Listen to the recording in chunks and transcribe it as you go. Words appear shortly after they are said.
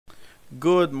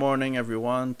Good morning,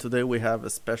 everyone. Today we have a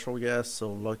special guest,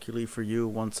 so luckily for you,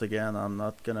 once again, I'm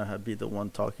not gonna be the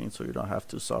one talking, so you don't have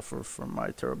to suffer from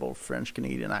my terrible French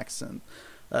Canadian accent.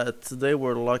 Today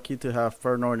we're lucky to have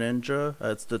Paranoid Ninja.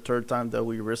 It's the third time that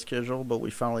we reschedule, but we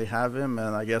finally have him,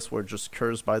 and I guess we're just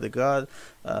cursed by the god.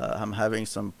 I'm having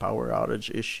some power outage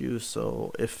issues,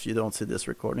 so if you don't see this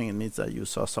recording, it means that you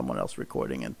saw someone else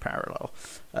recording in parallel.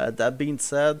 That being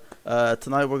said,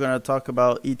 tonight we're going to talk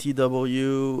about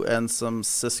ETW and some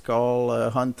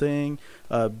Siscall hunting,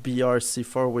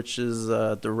 BRC4, which is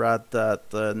the rat that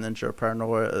Ninja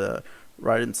Paranoid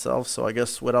ride himself. So I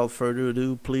guess without further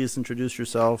ado, please introduce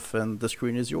yourself, and the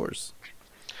screen is yours.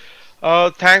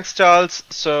 Thanks, Charles.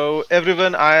 So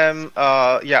everyone, I'm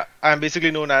basically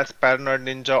known as Paranoid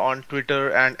Ninja on Twitter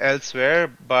and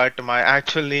elsewhere, but my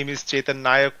actual name is Chetan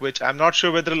Nayak, which I'm not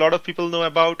sure whether a lot of people know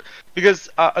about because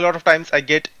a lot of times I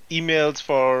get emails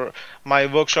for my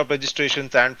workshop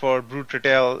registrations and for Brute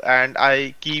Retail, and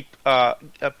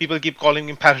people keep calling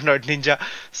me Paranoid Ninja,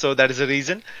 so that is the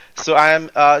reason. So I am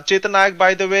Chetan Nayak,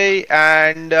 by the way,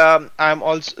 and I'm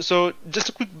also just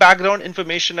a quick background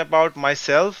information about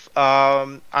myself.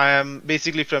 I am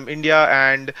basically from India,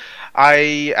 and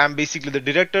I am basically the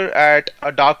director at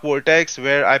a Dark Vortex,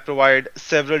 where I provide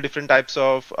several different types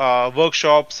of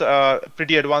workshops,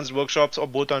 pretty advanced workshops,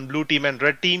 both on Blue Team and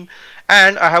Red Team.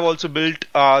 And I have also built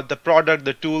the product,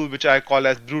 the tool, which I call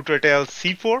as Brute Retail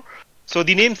C4. So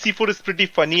the name C4 is pretty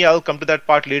funny. I'll come to that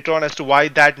part later on as to why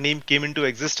that name came into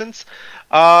existence.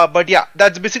 But yeah,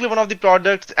 that's basically one of the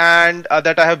products and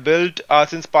that I have built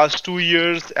since past 2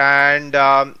 years, and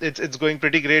it's going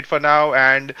pretty great for now.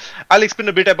 And I'll explain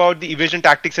a bit about the evasion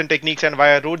tactics and techniques and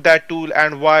why I wrote that tool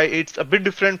and why it's a bit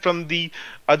different from the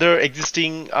other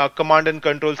existing command and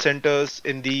control centers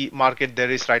in the market there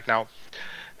is right now.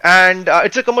 And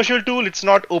it's a commercial tool, it's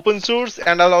not open source,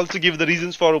 and I'll also give the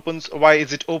reasons for why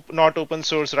is it not open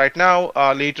source right now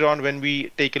later on when we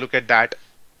take a look at that.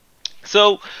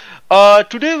 So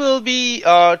today we'll be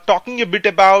talking a bit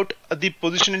about the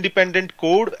position independent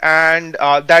code, and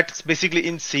that's basically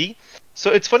in C. So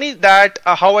it's funny that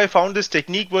how I found this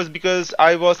technique was because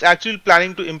I was actually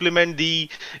planning to implement the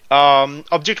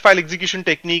object file execution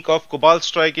technique of Cobalt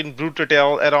Strike in Brute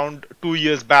Retail around 2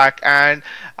 years back, and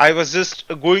I was just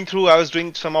going through, I was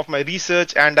doing some of my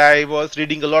research, and I was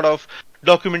reading a lot of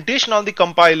documentation on the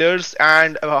compilers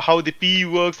and how the PE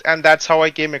works, and that's how I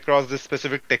came across this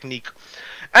specific technique.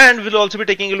 And we'll also be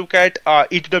taking a look at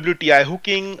ETW TI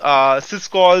hooking,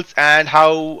 syscalls, and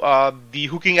how the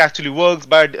hooking actually works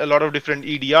by a lot of different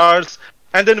EDRs.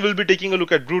 And then we'll be taking a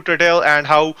look at Brute Retail and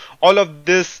how all of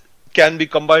this can be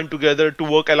combined together to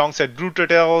work alongside Brute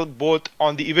Retail, both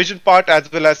on the evasion part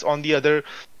as well as on the other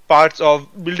parts of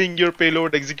building your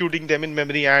payload, executing them in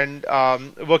memory, and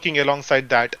working alongside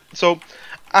that. So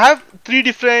I have three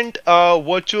different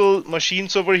virtual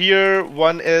machines over here.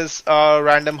 One is a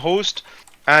random host,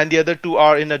 and the other two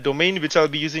are in a domain, which I'll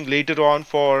be using later on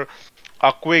for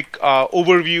a quick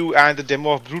overview and the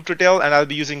demo of Brute Retail. And I'll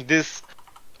be using this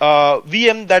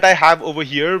VM that I have over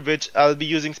here, which I'll be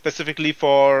using specifically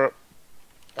for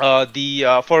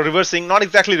for reversing. Not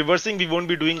exactly reversing, we won't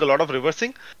be doing a lot of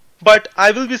reversing, but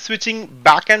I will be switching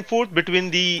back and forth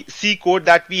between the C code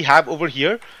that we have over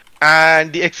here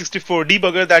and the x64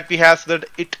 debugger that we have, so that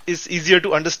it is easier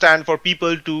to understand for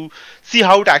people to see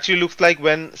how it actually looks like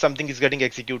when something is getting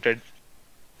executed.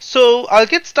 So I'll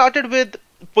get started with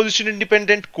position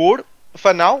independent code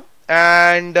for now.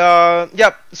 And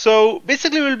yeah, so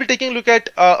basically we'll be taking a look at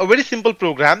a very simple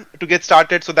program to get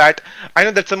started, so that I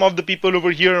know that some of the people over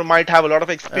here might have a lot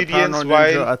of experience Paranoid Ninja,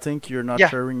 while, I think you're not yeah.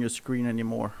 sharing your screen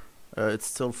anymore. It's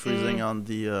still freezing Mm, on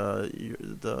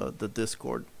the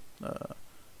Discord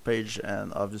page,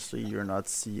 and obviously you're not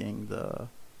seeing the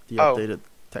oh, updated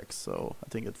text, so I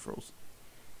think it froze.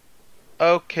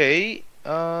 okay.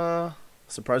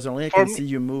 Surprisingly, I For can me, see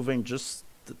you moving just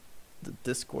the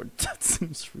Discord. That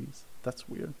seems freeze. That's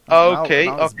weird. okay,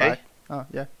 Now it's okay, back. Oh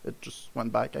yeah, it just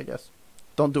went back, I guess.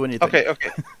 Don't do anything. okay,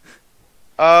 okay.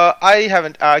 I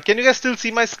haven't. Can you guys still see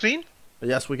my screen? But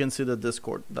yes, we can see the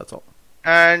Discord. That's all.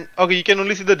 And okay, you can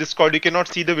only see the Discord. You cannot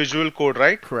see the visual code,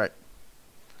 right? Correct.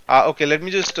 Okay, let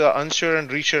me just unshare and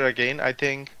reshare again. I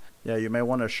think. Yeah, you may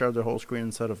want to share the whole screen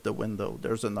instead of the window.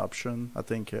 There's an option. I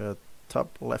think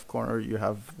top left corner you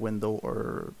have window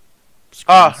or screen,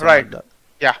 Ah, something right. like that.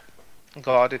 Yeah,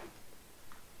 got it.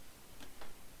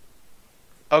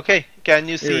 Okay, can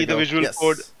you Here we see the go. visual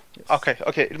code? Yes. Yes. Okay,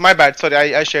 okay. My bad. Sorry,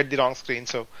 I shared the wrong screen.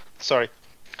 So sorry.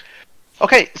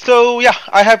 Okay, so yeah,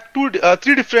 I have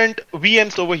three different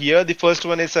VMs over here. The first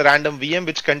one is a random VM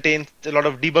which contains a lot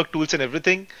of debug tools and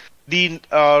everything. The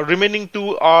remaining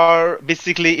two are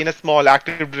basically in a small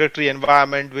Active Directory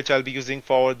environment, which I'll be using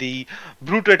for the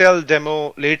BruteRTL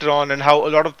demo later on, and how a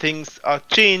lot of things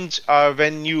change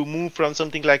when you move from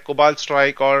something like Cobalt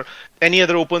Strike or any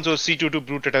other open source C2 to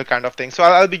BruteRTL kind of thing. So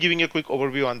I'll be giving you a quick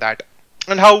overview on that,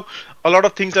 and how a lot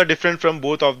of things are different from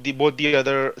both the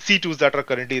other C2s that are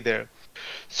currently there.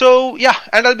 So yeah,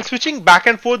 and I'll be switching back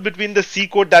and forth between the C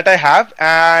code that I have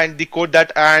and the code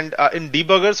that and in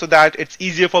debugger, so that it's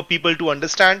easier for people to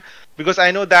understand, because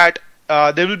I know that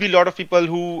there will be a lot of people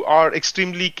who are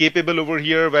extremely capable over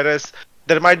here, whereas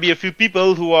there might be a few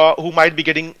people who might be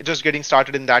getting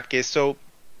started in that case. So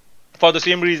for the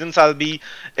same reasons, I'll be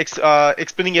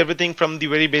explaining everything from the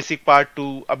very basic part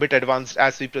to a bit advanced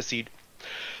as we proceed.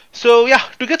 So yeah,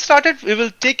 to get started, we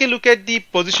will take a look at the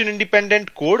position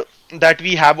independent code that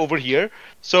we have over here.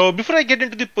 So before I get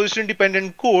into the position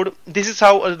independent code, this is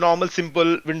how a normal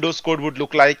simple Windows code would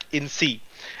look like in C.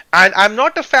 And I'm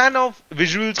not a fan of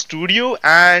Visual Studio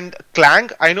and Clang.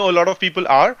 I know a lot of people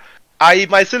are. I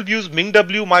myself use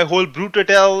MingW. My whole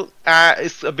BruteRTL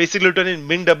is basically written in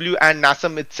MingW and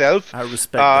NASM itself. I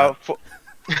respect that.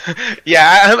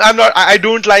 Yeah, I'm not. I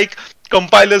don't like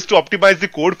compilers to optimize the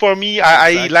code for me.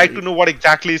 I like to know what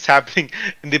exactly is happening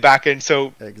in the backend.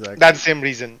 So exactly. That's the same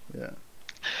reason. Yeah.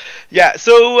 Yeah.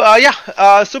 So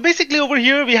so basically over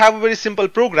here we have a very simple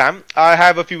program. I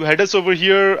have a few headers over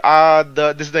here.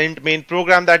 This is the main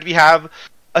program that we have.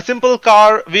 A simple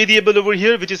car variable over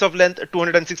here, which is of length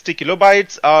 260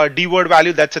 kilobytes. D word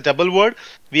value, that's a double word.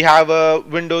 We have a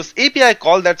Windows API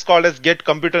call that's called as get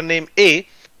computer name A.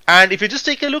 And if you just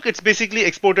take a look, it's basically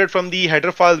exported from the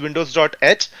header file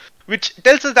windows.h, which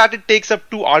tells us that it takes up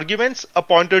two arguments, a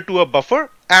pointer to a buffer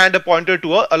and a pointer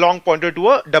to a long pointer to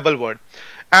a double word.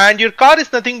 And your car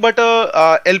is nothing but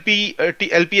a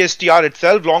LPSTR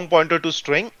itself, long pointer to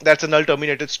string, that's a null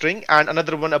terminated string, and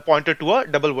another one a pointer to a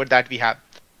double word that we have.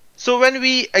 So when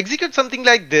we execute something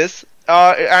like this,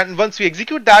 and once we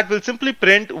execute that, we'll simply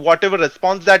print whatever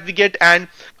response that we get, and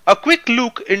a quick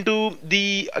look into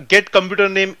the get computer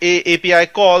name A API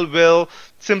call will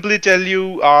simply tell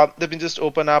you, let me just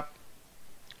open up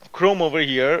Chrome over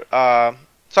here. So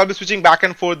I'll be switching back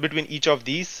and forth between each of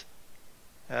these.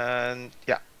 And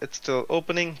yeah, it's still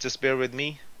opening. Just bear with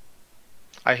me.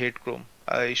 I hate Chrome.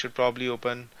 I should probably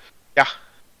open. Yeah.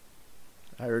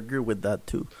 I agree with that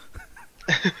too.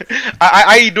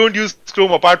 I don't use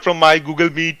Chrome apart from my Google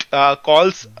Meet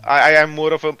calls. I am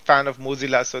more of a fan of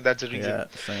Mozilla, so that's the reason. Yeah,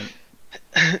 same.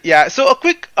 Yeah, so a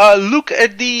quick look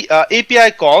at the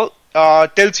API call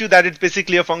tells you that it's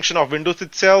basically a function of Windows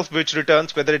itself, which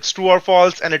returns whether it's true or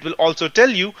false, and it will also tell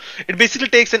you, it basically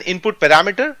takes an input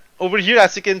parameter. Over here,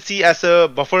 as you can see, as a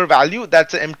buffer value,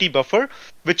 that's an empty buffer,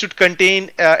 which should contain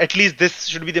at least this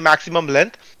should be the maximum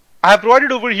length. I have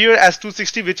provided over here as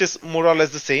 260, which is more or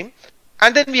less the same.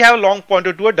 And then we have a long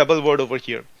pointer to a double word over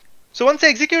here. So once I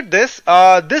execute this,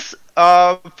 this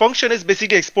function is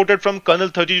basically exported from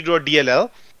kernel32.dll.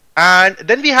 And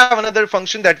then we have another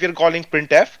function that we are calling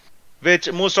printf,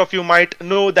 which most of you might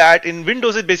know that in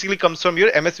Windows it basically comes from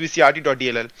your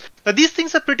msvcrt.dll. Now these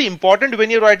things are pretty important when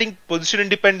you're writing position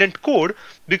independent code,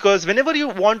 because whenever you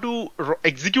want to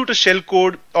execute a shell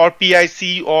code or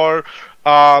PIC or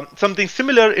something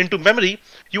similar into memory,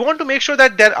 you want to make sure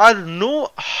that there are no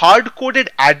hard-coded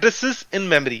addresses in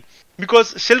memory,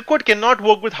 because shellcode cannot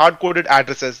work with hard-coded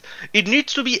addresses. It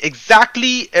needs to be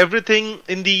exactly everything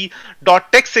in the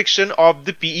 .text section of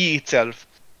the PE itself.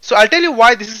 So I'll tell you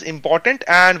why this is important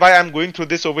and why I'm going through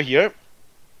this over here.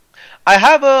 I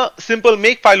have a simple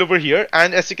make file over here,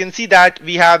 and as you can see that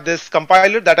we have this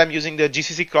compiler that I'm using, the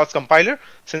GCC cross compiler,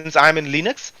 since I'm in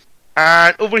Linux.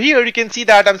 And over here you can see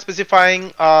that I'm specifying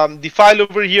the file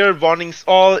over here, warnings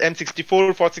all,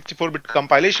 M64 for 64-bit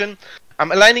compilation.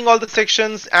 I'm aligning all the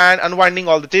sections and unwinding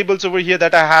all the tables over here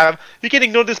that I have. You can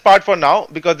ignore this part for now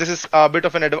because this is a bit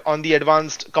of an on the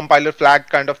advanced compiler flag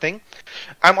kind of thing.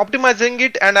 I'm optimizing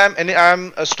it, and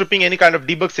I'm stripping any kind of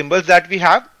debug symbols that we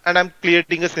have, and I'm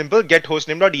creating a simple get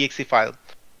hostname.exe file.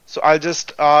 So I'll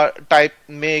just type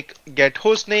make get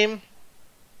hostname,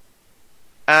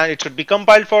 and it should be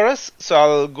compiled for us. So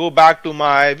I'll go back to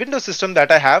my Windows system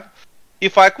that I have.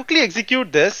 If I quickly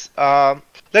execute this,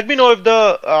 let me know if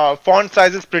the font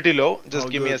size is pretty low. Just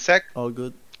give me a sec. All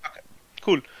good. Okay,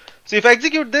 cool. So if I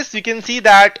execute this, you can see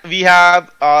that we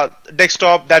have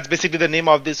desktop. That's basically the name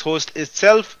of this host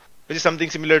itself, which is something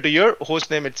similar to your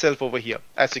host name itself over here,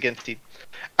 as you can see.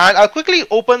 And I'll quickly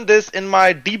open this in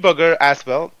my debugger as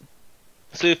well.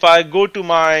 So if I go to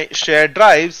my shared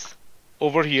drives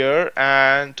over here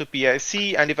and to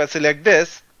PIC, and if I select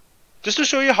this, just to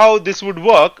show you how this would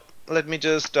work, let me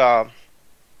just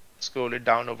scroll it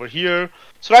down over here.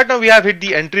 So right now we have hit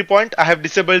the entry point. I have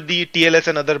disabled the TLS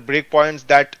and other breakpoints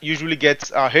that usually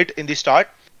gets hit in the start.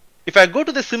 If I go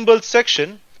to the symbols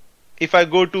section, if I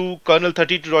go to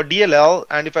kernel32.dll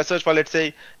and if I search for, let's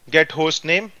say, get host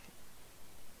name.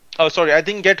 Oh, sorry, I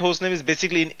think get host name is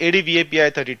basically in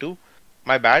ADV 32.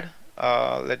 My bad.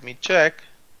 Let me check.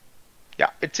 Yeah,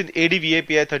 it's in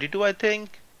ADV 32, I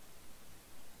think.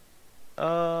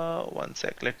 One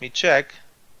sec, let me check.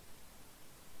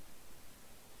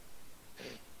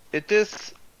 It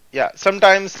is, yeah,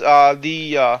 sometimes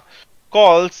the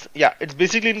calls, yeah, it's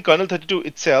basically in kernel 32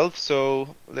 itself.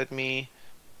 So let me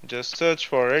just search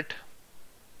for it.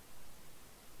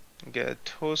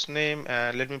 Get host name,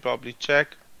 and let me probably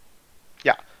check.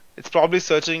 Yeah, it's probably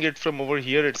searching it from over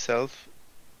here itself.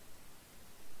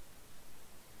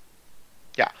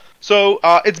 Yeah, so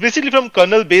it's basically from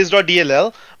kernel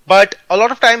base.dll, but a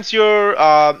lot of times you're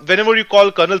whenever you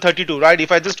call kernel 32, right?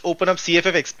 If I just open up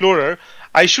CFF Explorer,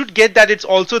 I should get that it's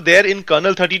also there in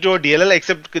kernel 32.dll,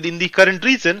 except in the current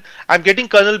reason I'm getting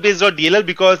kernel base.dll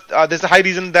because there's a high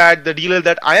reason that the DLL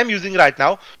that I am using right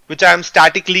now, which I am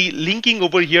statically linking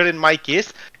over here in my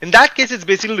case, in that case it's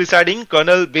basically residing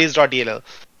kernel base.dll.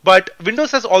 But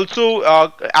Windows has also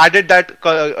added that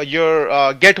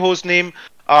your get hostname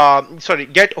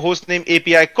get hostname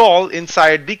API call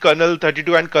inside the kernel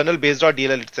 32 and kernel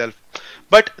base.dll itself.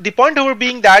 But the point over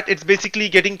being that it's basically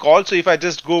getting called. So if I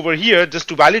just go over here just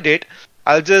to validate,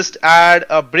 I'll just add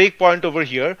a breakpoint over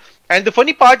here. And the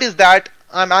funny part is that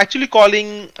I'm actually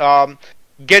calling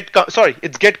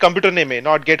it's get computer name A,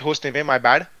 not get host name A. My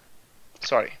bad.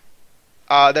 Sorry.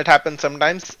 That happens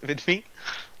sometimes with me.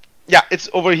 Yeah, it's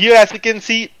over here as we can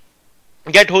see.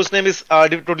 Get hostname is a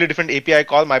totally different API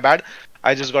call. My bad.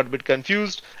 I just got a bit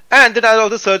confused. And then I'll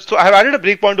also search. So I have added a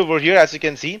breakpoint over here as you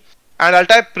can see. And I'll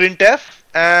type printf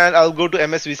and I'll go to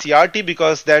msvcrt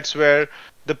because that's where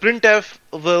the printf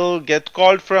will get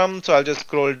called from. So I'll just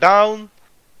scroll down.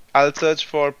 I'll search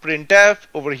for printf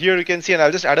over here. You can see, and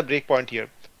I'll just add a breakpoint here.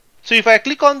 So if I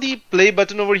click on the play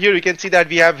button over here, you can see that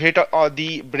we have hit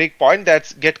the breakpoint.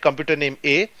 That's get computer name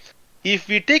A. If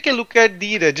we take a look at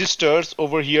the registers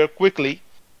over here quickly,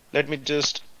 let me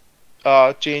just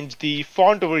change the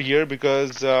font over here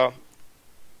because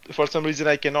for some reason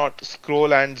I cannot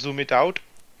scroll and zoom it out.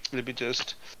 Let me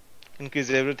just increase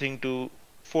everything to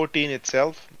 14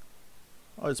 itself.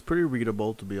 Oh, it's pretty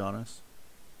readable, to be honest.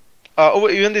 Oh,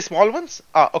 even the small ones?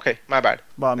 Okay, my bad.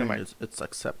 But I mean, it's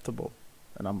acceptable,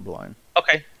 and I'm blind.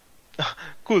 Okay,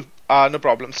 cool. No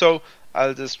problem. So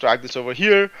I'll just drag this over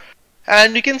here.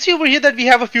 And you can see over here that we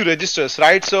have a few registers,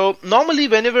 right? So normally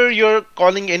whenever you're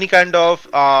calling any kind of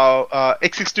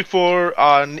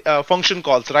x64 function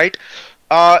calls, right?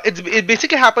 It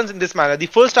basically happens in this manner. The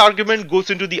first argument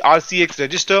goes into the RCX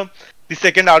register. The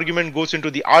second argument goes into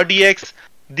the RDX.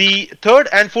 The third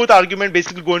and fourth argument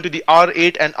basically go into the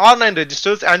R8 and R9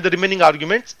 registers, and the remaining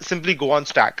arguments simply go on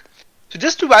stack. So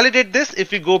just to validate this,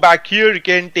 if we go back here, you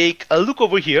can take a look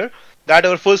over here. That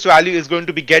our first value is going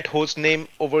to be get host name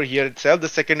over here itself. The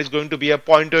second is going to be a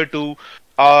pointer to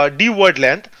d word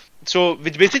length. So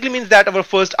which basically means that our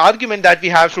first argument that we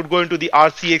have should go into the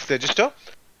RCX register,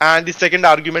 and the second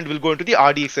argument will go into the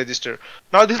RDX register.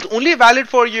 Now this is only valid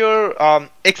for your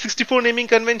x64 naming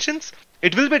conventions.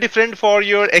 It will be different for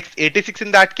your x86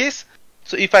 in that case.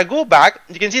 So if I go back,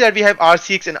 you can see that we have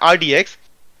RCX and RDX.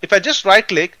 If I just right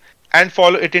click and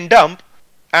follow it in dump,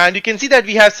 and you can see that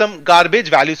we have some garbage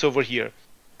values over here.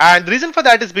 And the reason for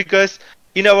that is because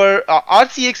in our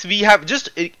RCX we have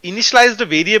just initialized a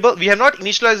variable. We have not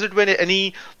initialized it with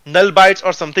any null bytes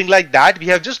or something like that. We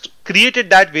have just created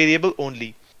that variable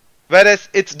only. Whereas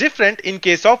it's different in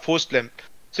case of host length.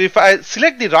 So if I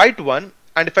select the right one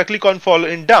and if I click on follow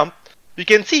in dump, you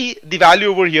can see the value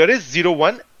over here is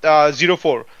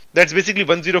 0104. That's basically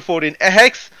 104 in a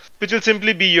hex, which will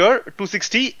simply be your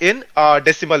 260 in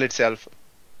decimal itself.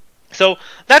 So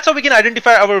that's how we can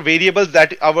identify our variables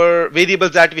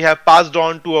that we have passed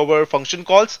on to our function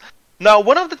calls. Now,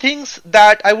 one of the things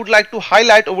that I would like to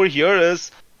highlight over here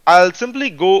is I'll simply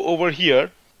go over here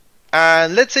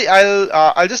and let's say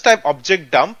I'll just type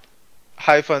object dump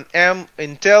 -m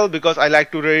Intel because I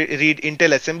like to read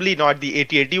Intel assembly, not the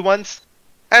 8080 ones,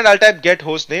 and I'll type get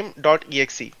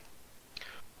hostname.exe.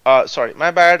 Sorry,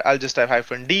 my bad. I'll just type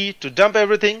 -d to dump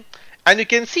everything, and you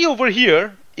can see over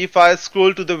here. If I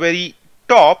scroll to the very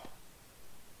top,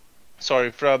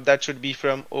 sorry, that should be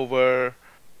from over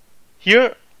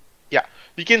here. Yeah,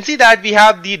 you can see that we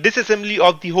have the disassembly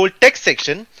of the whole text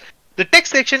section. The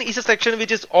text section is a section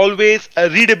which is always a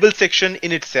readable section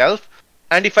in itself.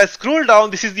 And if I scroll down,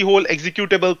 this is the whole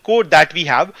executable code that we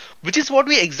have, which is what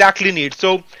we exactly need.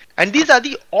 So, and these are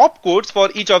the opcodes for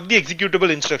each of the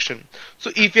executable instruction. So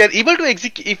if we are able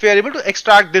to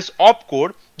extract this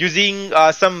opcode using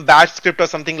some bash script or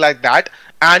something like that,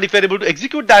 and if we are able to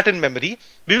execute that in memory,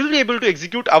 we will be able to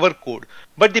execute our code.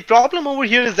 But the problem over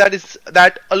here is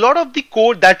that a lot of the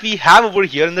code that we have over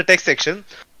here in the text section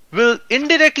will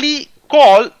indirectly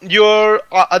call your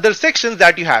other sections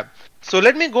that you have. So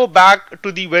let me go back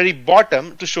to the very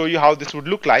bottom to show you how this would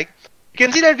look like. You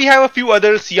can see that we have a few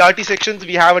other CRT sections.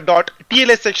 We have a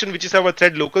 .tls section, which is our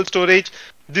thread local storage.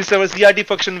 This is our CRT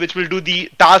function, which will do the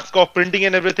task of printing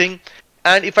and everything.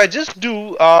 And if I just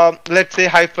do, let's say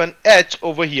 -h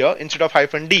over here instead of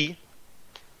 -d,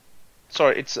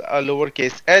 sorry, it's a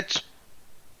lowercase h,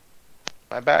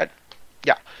 my bad.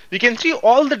 Yeah, you can see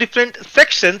all the different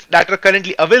sections that are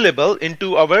currently available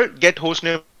into our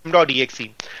get-hostname.exe.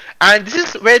 And this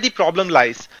is where the problem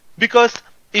lies, because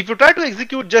if you try to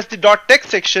execute just the .text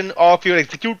section of your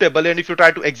executable, and if you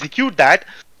try to execute that,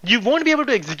 you won't be able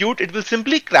to execute. It will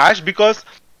simply crash because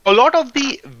a lot of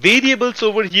the variables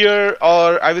over here,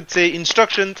 or I would say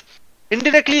instructions,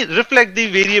 indirectly reflect the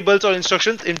variables or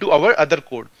instructions into our other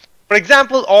code. For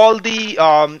example, all the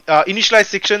initialized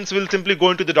sections will simply go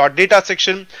into the .data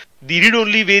section. The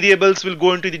read-only variables will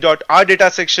go into the .rdata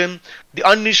section. The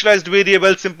uninitialized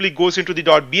variable simply goes into the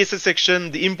 .bss section.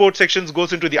 The import sections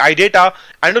goes into the idata,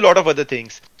 and a lot of other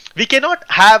things. We cannot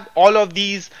have all of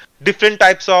these different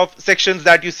types of sections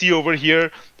that you see over here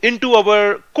into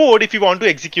our code if you want to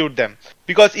execute them.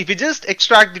 Because if we just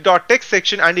extract the .text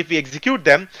section and if we execute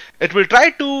them, it will try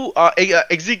to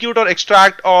execute or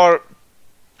extract, or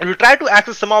it will try to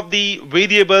access some of the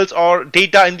variables or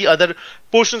data in the other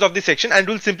portions of the section, and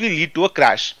will simply lead to a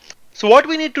crash. So what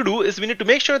we need to do is we need to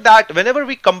make sure that whenever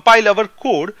we compile our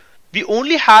code, we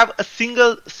only have a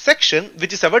single section,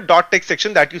 which is our .text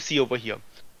section that you see over here.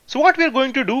 So what we are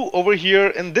going to do over here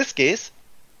in this case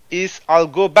is I'll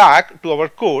go back to our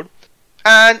code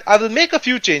and I will make a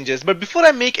few changes. But before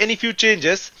I make any few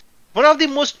changes, one of the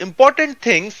most important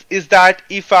things is that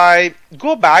if I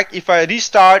go back, if I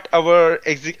restart our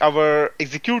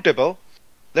executable,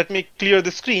 let me clear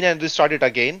the screen and restart it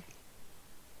again.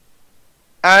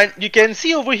 And you can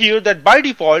see over here that by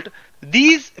default,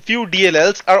 these few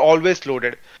DLLs are always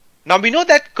loaded. Now we know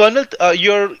that kernel,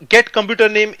 your get computer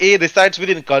name A resides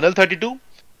within kernel 32,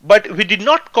 but we did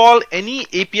not call any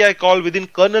API call within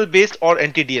kernel based or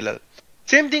NTDLL.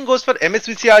 Same thing goes for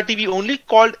MSVCRT. We only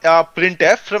called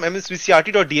printf from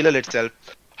MSVCRT.dll itself.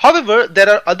 However, there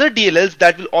are other DLLs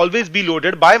that will always be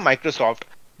loaded by Microsoft.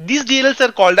 These DLLs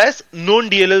are called as known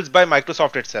DLLs by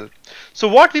Microsoft itself. So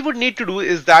what we would need to do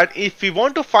is that if we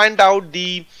want to find out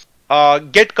the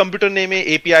get computer name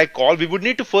API call, we would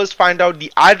need to first find out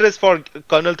the address for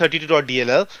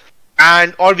kernel32.dll,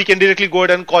 and or we can directly go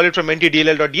ahead and call it from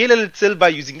ntdll.dll itself by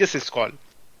using the syscall.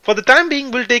 For the time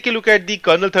being, we'll take a look at the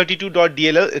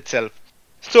kernel32.dll itself.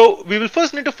 So we will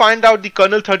first need to find out the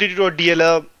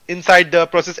kernel32.dll inside the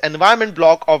process environment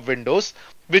block of Windows,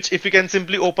 which if you can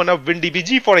simply open up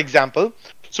WinDBG, for example.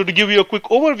 So to give you a quick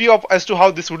overview of as to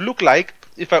how this would look like,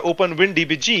 if I open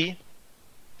WinDBG,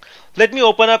 let me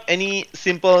open up any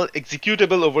simple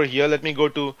executable over here. Let me go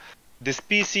to this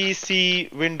PC, C,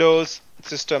 Windows,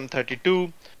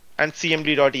 System32 and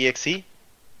cmd.exe.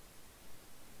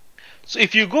 So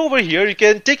if you go over here, you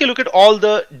can take a look at all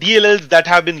the DLLs that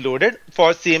have been loaded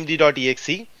for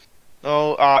cmd.exe.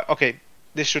 Okay,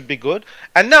 this should be good.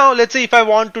 And now let's say if I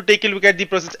want to take a look at the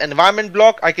process environment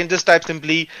block, I can just type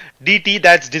simply dt,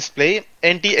 that's display,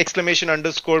 nt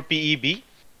 !peb,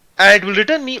 and it will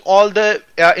return me all the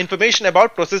information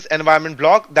about process environment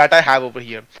block that I have over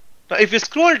here. Now if you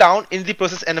scroll down in the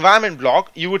process environment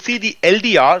block, you would see the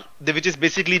LDR, which is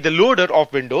basically the loader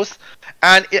of Windows,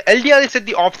 and LDR is at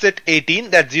the offset 18,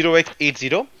 that's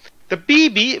 0x80. The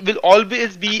PEB will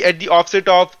always be at the offset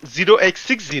of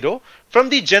 0x60 from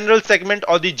the general segment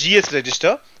or the GS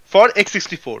register for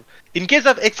x64. In case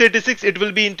of x86, it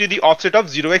will be into the offset of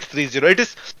 0x30. It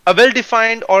is a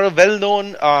well-defined or a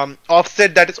well-known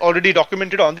offset that is already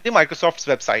documented on the Microsoft's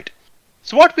website.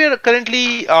 So what we are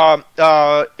currently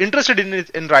interested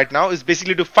in right now is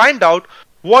basically to find out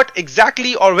what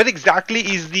exactly or where exactly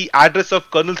is the address of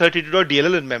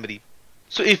kernel32.dll in memory.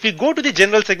 So if we go to the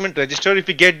general segment register, if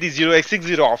we get the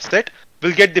 0x60 offset,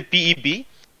 we'll get the PEB.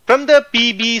 From the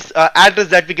PEB's address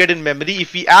that we get in memory,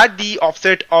 if we add the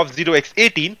offset of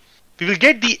 0x18, we will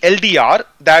get the LDR,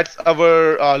 that's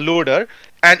our loader,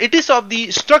 and it is of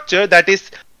the structure that is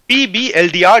PEB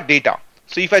LDR data.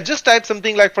 So if I just type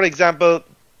something like, for example,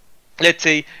 let's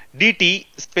say dt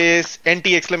space nt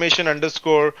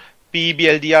 !PEB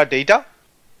LDR data,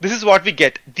 this is what we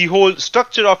get, the whole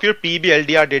structure of your PEB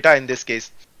LDR data in this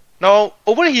case. Now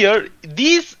over here,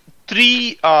 these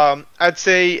three I'd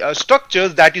say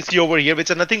structures that you see over here,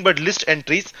 which are nothing but list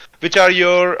entries, which are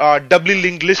your doubly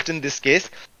linked list in this case.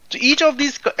 So each of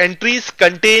these entries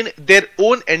contain their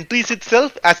own entries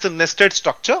itself as a nested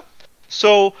structure.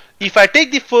 So if I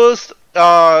take the first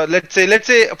let's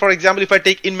say for example, if I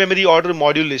take in-memory order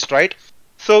module list, right?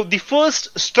 So the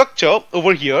first structure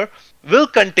over here will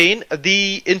contain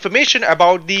the information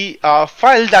about the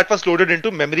file that was loaded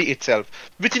into memory itself,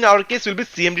 which in our case will be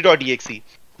cmd.exe.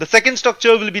 The second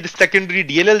structure will be the secondary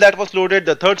DLL that was loaded.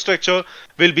 The third structure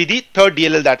will be the third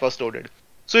DLL that was loaded.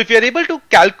 So if you are able to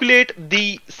calculate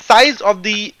the size of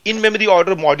the in-memory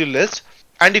order module list,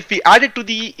 and if we add it to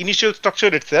the initial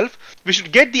structure itself, we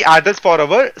should get the address for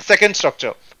our second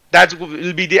structure. That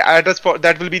will be the address for,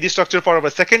 that will be the structure for our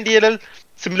second DLL.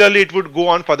 Similarly, it would go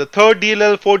on for the third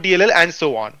DLL, fourth DLL, and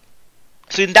so on.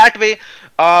 So in that way,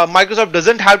 Microsoft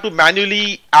doesn't have to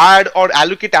manually add or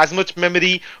allocate as much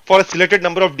memory for a selected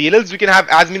number of DLLs. You can have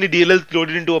as many DLLs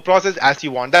loaded into a process as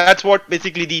you want. That's what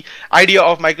basically the idea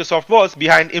of Microsoft was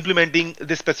behind implementing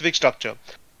this specific structure.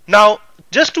 Now,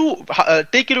 just to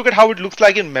take a look at how it looks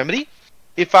like in memory,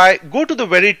 if I go to the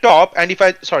very top and if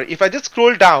I just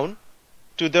scroll down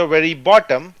to the very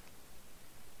bottom,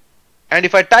 and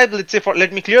if I type, let's say,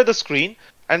 let me clear the screen,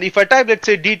 and if I type, let's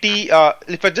say, dt,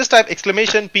 if I just type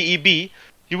exclamation PEB,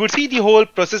 you would see the whole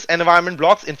process environment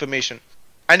blocks information,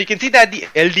 and you can see that the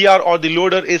LDR or the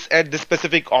loader is at this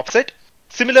specific offset.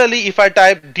 Similarly, if I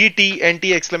type dt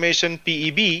nt exclamation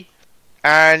PEB,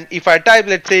 and if I type,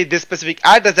 let's say, this specific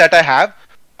address that I have,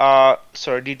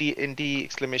 sorry, dt nt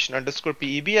exclamation underscore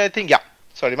PEB, I think, yeah,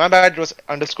 sorry, my bad, it was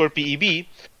underscore PEB.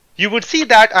 You would see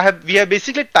that we have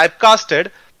basically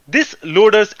typecasted this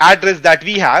loader's address that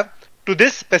we have to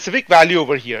this specific value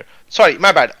over here. Sorry,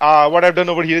 my bad. What I've done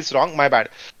over here is wrong. My bad.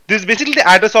 This is basically the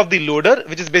address of the loader,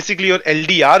 which is basically your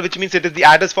LDR, which means it is the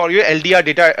address for your LDR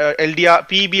data, LDR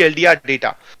PEB LDR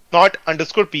data, not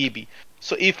underscore PEB.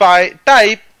 So if I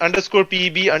type underscore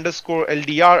PEB underscore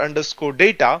LDR underscore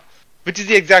data, which is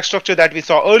the exact structure that we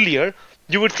saw earlier,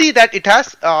 you would see that it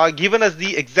has given us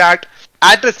the exact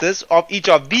addresses of each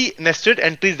of the nested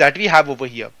entries that we have over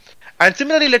here. And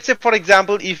similarly, let's say, for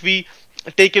example, if we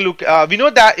take a look, we know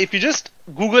that if you just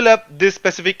Google up this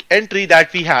specific entry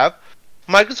that we have,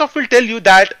 Microsoft will tell you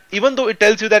that even though it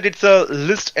tells you that it's a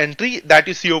list entry that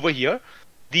you see over here,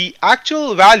 the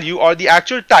actual value or the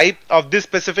actual type of this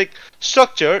specific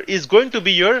structure is going to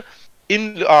be your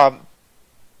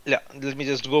let me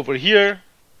just go over here,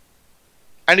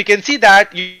 and you can see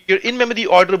that your in-memory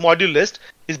order module list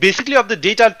is basically of the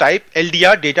data type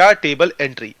LDR data table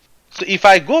entry. So if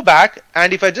I go back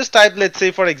and if I just type, let's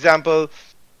say, for example,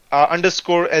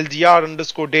 underscore LDR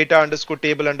underscore data underscore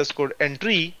table underscore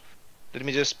entry, let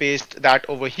me just paste that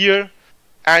over here,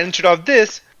 and instead of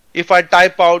this, if I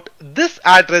type out this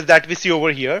address that we see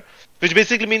over here, which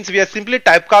basically means we are simply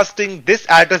typecasting this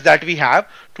address that we have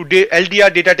to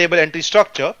LDR data table entry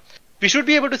structure, we should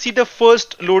be able to see the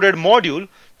first loaded module,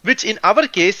 which in our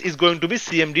case is going to be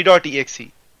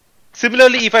cmd.exe.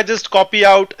 Similarly, if I just copy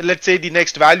out, let's say, the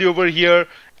next value over here,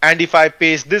 and if I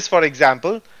paste this, for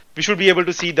example, we should be able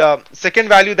to see the second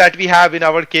value that we have in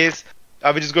our case,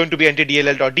 which is going to be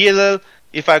ntdll.dll.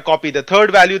 If I copy the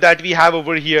third value that we have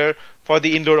over here for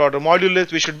the inload order module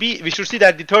list, we should see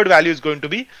that the third value is going to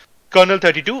be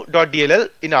kernel32.dll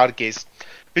in our case,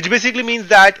 which basically means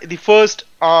that the first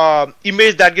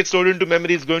image that gets loaded into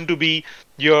memory is going to be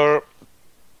your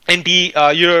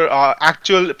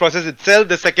actual process itself.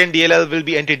 The second DLL will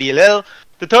be ntdll.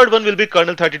 The third one will be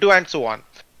kernel32, and so on.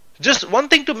 Just one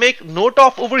thing to make note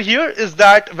of over here is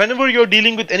that whenever you're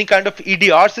dealing with any kind of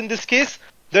EDRs in this case,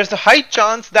 there's a high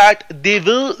chance that they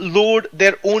will load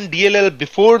their own DLL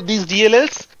before these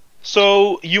DLLs.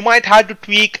 So you might have to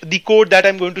tweak the code that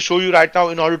I'm going to show you right now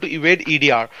in order to evade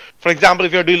EDR. For example,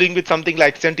 if you're dealing with something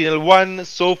like Sentinel-1,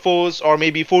 Sophos, or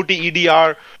maybe 40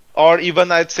 EDR, or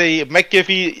even I'd say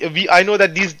McAfee, I know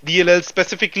that these DLLs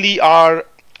specifically are,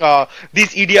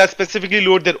 these EDRs specifically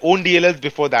load their own DLLs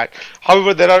before that.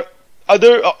 However, there are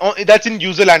other, that's in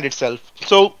user land itself.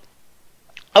 So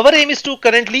our aim is to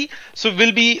currently, so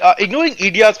we'll be ignoring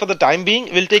EDRs for the time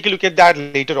being. We'll take a look at that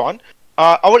later on.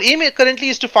 Our aim currently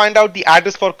is to find out the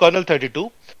address for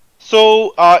kernel32.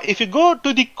 So if you go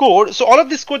to the code, so all of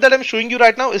this code that I'm showing you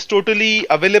right now is totally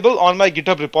available on my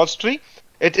GitHub repository.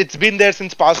 It's been there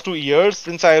since past 2 years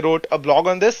since I wrote a blog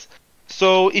on this.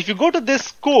 So if you go to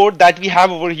this code that we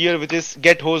have over here, which is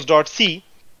gethost.c,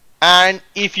 and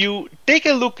if you take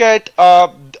a look at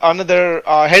another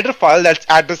header file, that's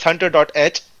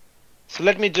addresshunter.h. So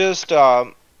let me just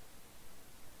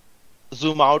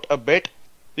zoom out a bit,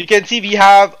 you can see we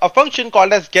have a function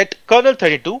called as get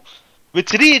kernel32,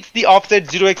 which reads the offset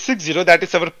 0x60, that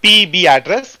is our PEB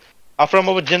address, from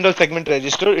our general segment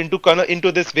register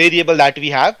into this variable that we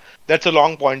have. That's a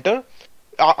long pointer.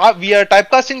 We are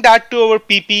typecasting that to our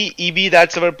PPEB,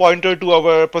 that's our pointer to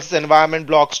our process environment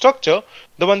block structure,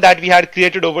 the one that we had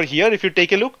created over here. If you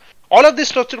take a look, all of this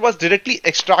structure was directly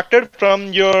extracted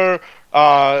from your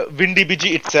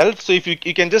WinDBG itself. So if you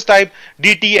can just type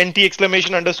DT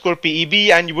exclamation underscore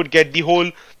PEB and you would get the whole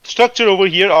structure over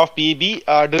here of PEB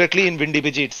directly in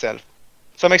WinDBG itself.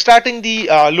 So I'm extracting the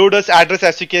loaders address,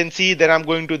 as you can see. Then I'm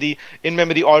going to the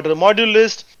in-memory order module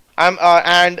list.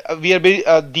 And we are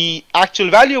the actual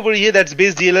value over here, that's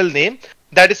base DLL name,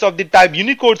 that is of the type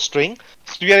Unicode string.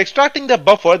 So we are extracting the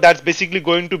buffer, that's basically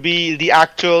going to be the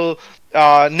actual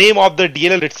name of the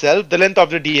DLL itself, the length of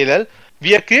the DLL.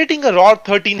 We are creating a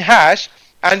ROR13 hash,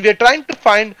 and we are trying to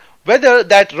find whether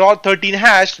that ROR13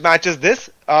 hash matches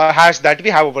this hash that we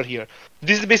have over here.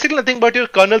 This is basically nothing but your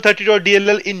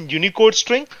kernel32.dll in Unicode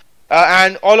string.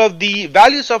 And all of the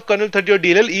values of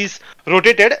kernel32.dll is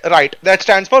rotated right. That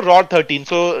stands for ROR13.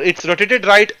 So it's rotated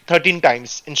right 13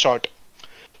 times in short.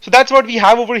 So that's what we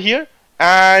have over here.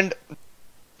 And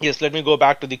yes, let me go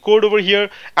back to the code over here.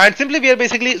 And simply we are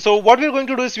basically, so what we're going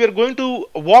to do is we are going to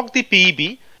walk the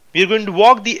PEB. We are going to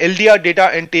walk the LDR data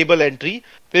and table entry.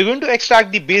 We're going to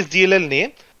extract the base DLL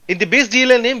name. In the base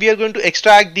DLL name, we are going to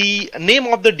extract the name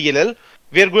of the DLL.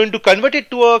 We are going to convert it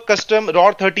to a custom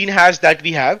ROR13 hash that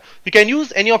we have. You can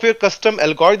use any of your custom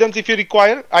algorithms if you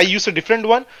require. I use a different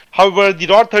one. However, the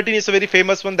ROR13 is a very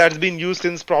famous one that's been used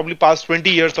since probably past 20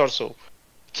 years or so.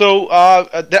 So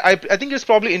I think it's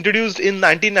probably introduced in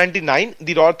 1999,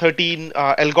 the ROR13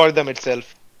 algorithm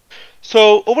itself.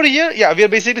 So over here, yeah, we are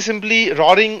basically simply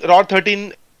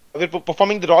ROR13. We're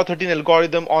performing the ROR13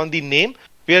 algorithm on the name.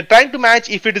 We are trying to match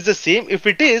if it is the same. If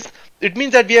it is, it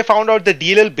means that we have found out the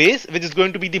DLL base, which is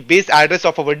going to be the base address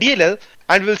of our DLL,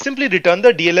 and we'll simply return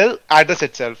the DLL address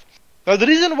itself. Now the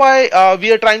reason why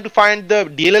we are trying to find the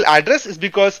DLL address is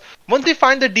because once we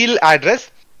find the DLL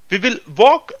address, we will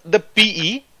walk the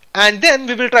PE, and then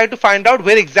we will try to find out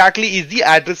where exactly is the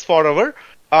address for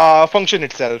our function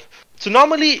itself. So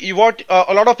normally what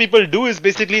a lot of people do is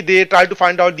basically they try to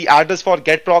find out the address for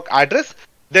getproc address.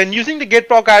 Then using the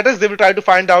getproc address, they will try to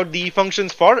find out the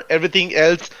functions for everything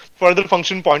else, for other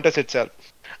function pointers itself.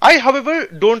 I, however,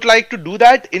 don't like to do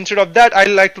that. Instead of that, I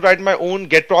like to write my own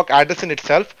getproc address in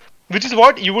itself, which is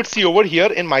what you would see over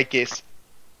here in my case.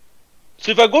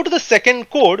 So if I go to the second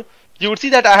code, you would see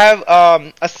that I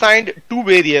have assigned two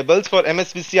variables for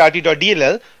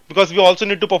msvcrt.dll, because we also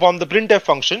need to perform the printf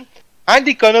function, and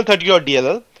the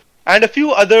kernel30.dll. And a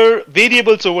few other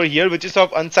variables over here, which is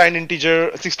of unsigned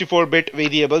integer 64-bit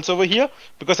variables over here,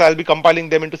 because I'll be compiling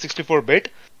them into 64-bit.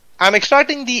 I'm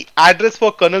extracting the address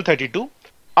for kernel32.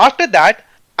 After that,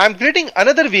 I'm creating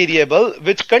another variable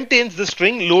which contains the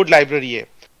string load library A.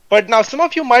 But now some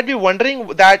of you might be wondering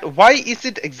that why is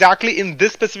it exactly in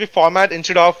this specific format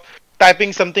instead of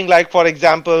typing something like, for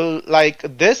example, like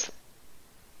this.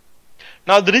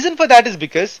 Now the reason for that is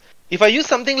because if I use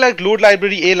something like load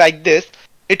library A like this,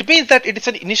 it means that it is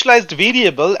an initialized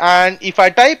variable, and if I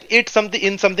type it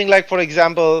something like, for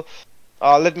example,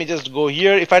 let me just go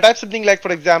here. If I type something like,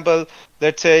 for example,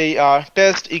 let's say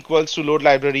test equals to load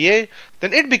library A,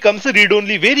 then it becomes a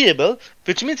read-only variable,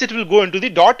 which means it will go into the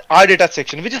 .rdata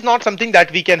section, which is not something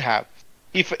that we can have.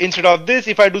 If instead of this,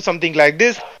 if I do something like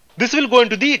this, this will go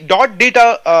into the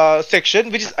 .data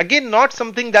section, which is again not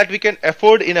something that we can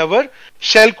afford in our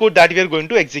shell code that we are going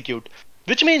to execute.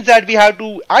 Which means that we have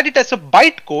to add it as a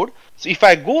byte code. So if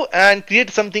I go and create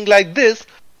something like this,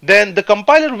 then the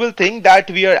compiler will think that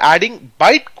we are adding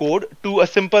byte code to a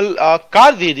simple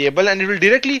car variable, and it will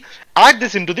directly add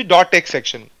this into the .text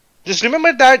section. Just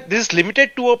remember that this is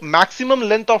limited to a maximum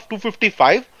length of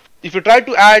 255. If you try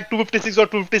to add 256 or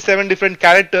 257 different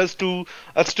characters to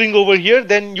a string over here,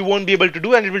 then you won't be able to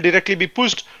do, and it will directly be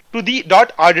pushed to the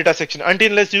 .rdata section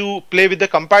unless you play with the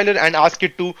compiler and ask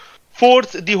it to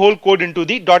force the whole code into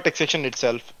the .text section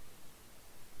itself.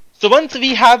 So once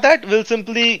we have that, we'll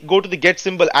simply go to the get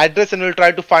symbol address and we'll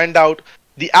try to find out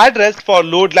the address for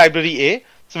load library A.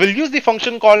 So we'll use the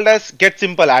function called as get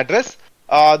symbol address.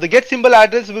 The get symbol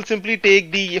address will simply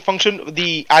take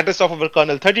the address of our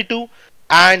kernel32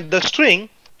 and the string.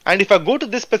 And if I go to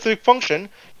this specific function,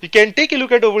 you can take a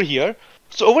look at over here.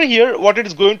 So over here, what it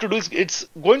is going to do is it's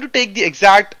going to take the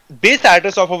exact base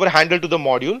address of our handle to the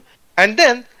module, and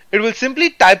then it will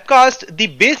simply typecast the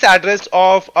base address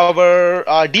of our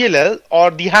DLL or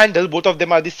the handle, both of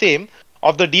them are the same,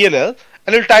 of the DLL,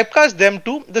 and it will typecast them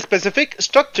to the specific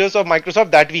structures of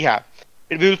Microsoft that we have.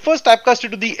 We will first typecast it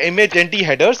to the image NT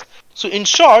headers. So in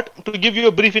short, to give you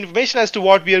a brief information as to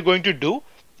what we are going to do,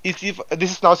 is if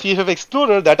this is now CFF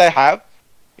Explorer that I have.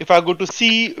 If I go to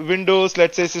C, Windows,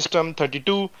 let's say System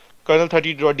 32, kernel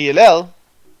 32.dll,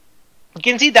 you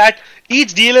can see that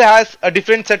each DLL has a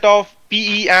different set of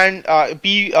PE and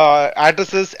P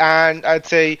addresses, and I'd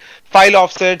say file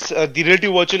offsets, the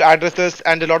relative virtual addresses,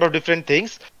 and a lot of different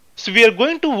things. So we are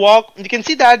going to walk. You can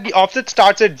see that the offset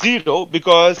starts at 0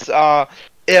 because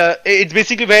it's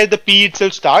basically where the P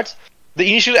itself starts. The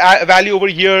initial value over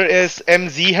here is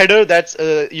MZ header, that's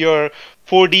your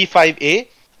 4D5A.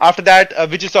 After that,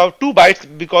 which is of 2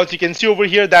 bytes, because you can see over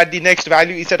here that the next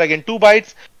value is set again 2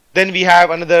 bytes. Then we have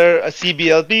another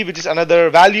CBLP, which is another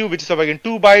value, which is of again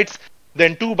 2 bytes,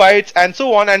 then 2 bytes, and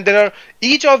so on. And there are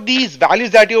each of these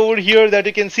values that you over here that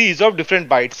you can see is of different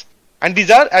bytes. And these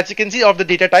are, as you can see, of the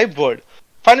data type word.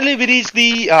 Finally, we reach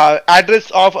the address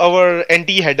of our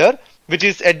NT header, which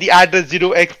is at the address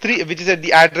 0x3, which is at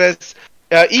the address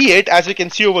E8, as you can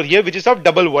see over here, which is of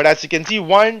double word. As you can see,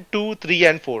 1, 2, 3,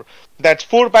 and 4. That's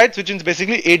 4 bytes, which is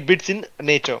basically 8 bits in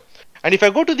nature. And if I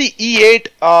go to the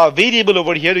E8 variable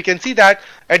over here, you can see that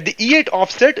at the E8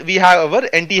 offset, we have our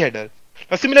NT header.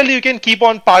 Now, similarly, you can keep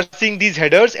on parsing these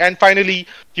headers, and finally,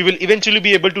 you will eventually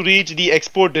be able to reach the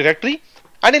export directory.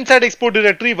 And inside export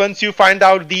directory, once you find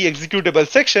out the executable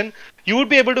section, you would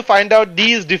be able to find out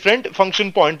these different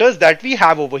function pointers that we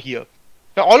have over here.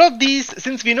 Now, all of these,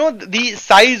 since we know the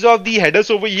size of the headers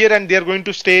over here and they are going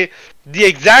to stay the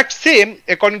exact same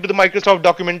according to the Microsoft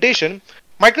documentation,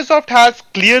 Microsoft has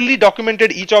clearly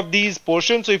documented each of these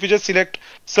portions. So if you just select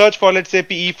search for, let's say,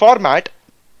 PE format,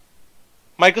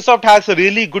 Microsoft has a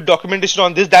really good documentation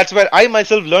on this. That's where I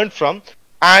myself learned from.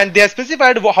 And they have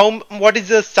specified what is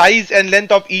the size and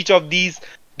length of each of these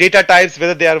data types,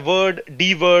 whether they are word,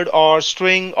 dword, or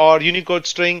string, or Unicode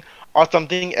string, or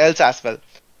something else as well.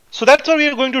 So that's what we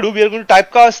are going to do. We are going to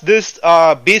typecast this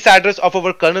base address of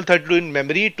our kernel 32 in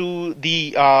memory to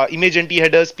the image NT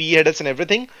headers, PE headers, and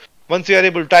everything. Once we are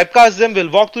able to typecast them,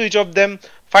 we'll walk through each of them,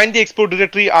 find the export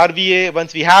directory RVA.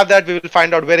 Once we have that, we will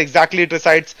find out where exactly it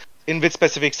resides in which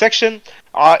specific section.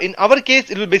 In our case,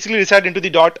 it will basically reside into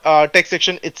the .text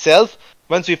section itself.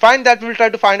 Once we find that, we will try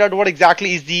to find out what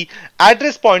exactly is the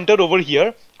address pointer over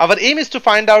here. Our aim is to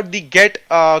find out the get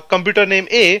computer name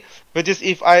A, which is,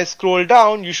 if I scroll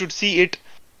down, you should see it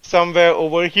somewhere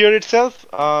over here itself.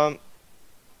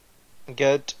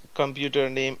 Get computer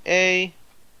name A.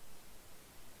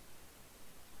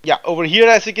 Yeah, over here,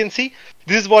 as you can see,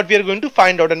 this is what we are going to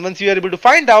find out. And once we are able to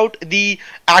find out the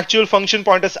actual function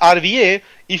pointers RVA,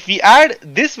 if we add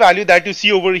this value that you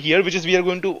see over here, which is we are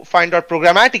going to find out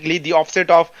programmatically the offset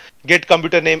of get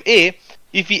computer name A,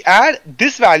 if we add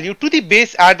this value to the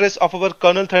base address of our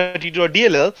kernel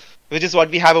 32.dll, which is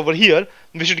what we have over here,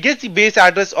 we should get the base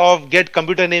address of get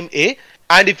computer name A.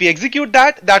 And if we execute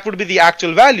that, that would be the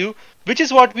actual value, which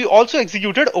is what we also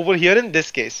executed over here in this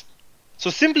case. So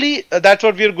simply, that's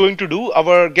what we are going to do.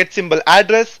 Our get symbol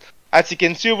address, as you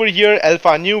can see over here,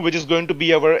 alpha new, which is going to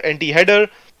be our NT header.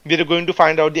 We are going to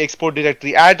find out the export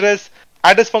directory address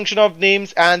function of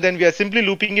names, and then we are simply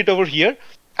looping it over here.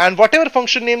 And whatever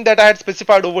function name that I had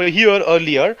specified over here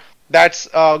earlier, that's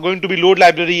going to be load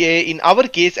library A in our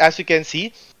case, as you can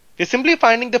see. We're simply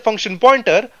finding the function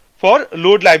pointer for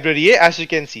load library A, as you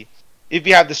can see. If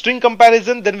we have the string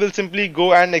comparison, then we'll simply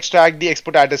go and extract the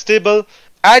export address table,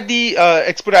 add the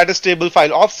export address table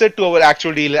file offset to our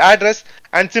actual DLL address,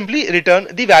 and simply return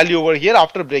the value over here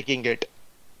after breaking it.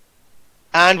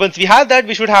 And once we have that,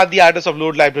 we should have the address of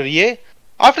load library A.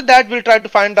 After that, we'll try to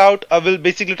find out, we'll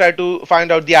basically try to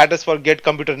find out the address for get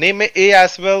computer name A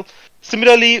as well.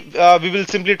 Similarly, we will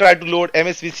simply try to load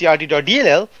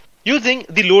msvcrt.dll using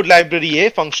the load library A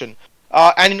function.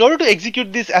 And in order to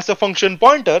execute this as a function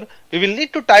pointer, we will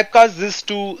need to typecast this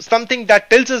to something that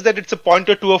tells us that it's a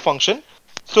pointer to a function.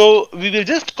 So we will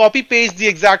just copy paste the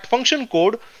exact function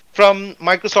code from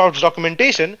Microsoft's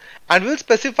documentation, and we'll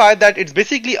specify that it's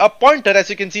basically a pointer, as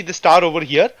you can see the star over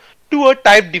here, to a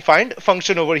type defined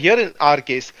function over here in our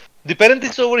case. The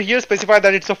parenthesis over here specify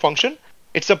that it's a function.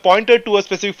 It's a pointer to a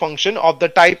specific function of the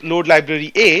type load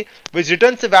library A, which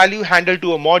returns a value handled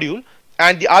to a module.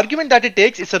 And the argument that it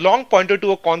takes is a long pointer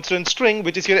to a constant string,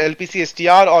 which is your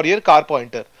lpcstr or your car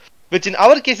pointer, which in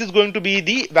our case is going to be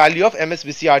the value of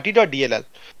msvcrt.dll.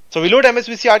 So we load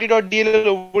msvcrt.dll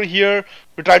over here.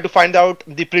 We try to find out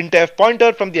the printf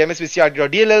pointer from the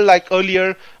msvcrt.dll like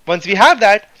earlier. Once we have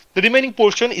that, the remaining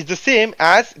portion is the same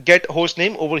as get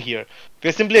hostname over here. We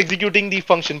are simply executing the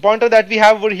function pointer that we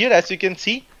have over here, as you can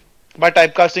see, by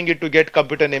typecasting it to get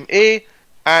computer name A.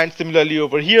 And similarly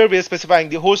over here, we are specifying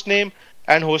the hostname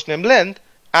and hostname length.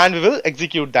 and we will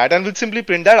execute that, and we'll simply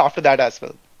print that after that as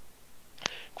well.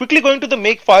 Quickly going to the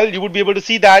make file, you would be able to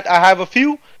see that I have a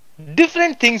few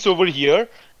different things over here,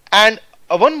 and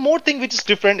one more thing which is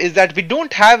different is that we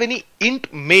don't have any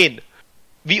int main.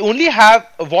 We only have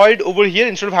a void over here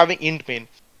instead of having int main.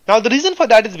 Now the reason for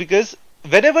that is because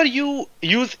whenever you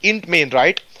use int main,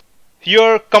 right,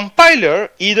 your compiler,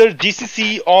 either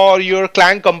GCC or your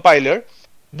Clang compiler,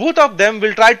 both of them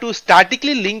will try to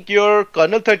statically link your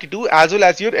kernel32 as well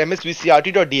as your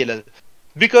msvcrt.dll.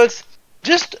 Because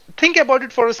just think about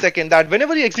it for a second, that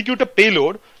whenever you execute a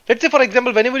payload, let's say for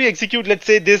example, whenever you execute, let's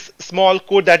say this small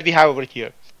code that we have over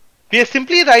here, we are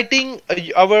simply writing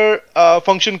our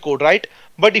function code, right?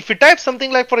 But if we type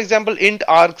something like, for example, int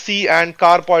argc and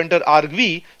car pointer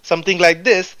argv, something like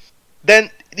this,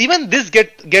 then even this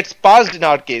gets parsed in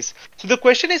our case. So the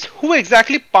question is, who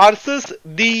exactly parses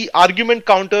the argument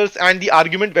counters and the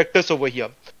argument vectors over here?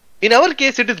 In our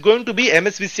case, it is going to be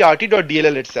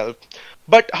msvcrt.dll itself.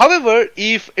 But however,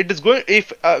 if it is going,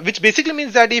 which basically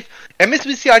means that if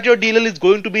msvcrt.dll is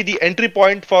going to be the entry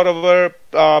point for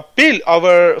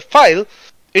our file,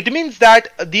 it means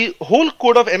that the whole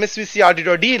code of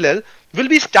msvcrt.dll will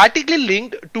be statically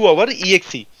linked to our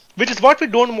exe, which is what we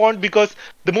don't want, because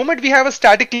the moment we have a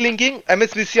static linking,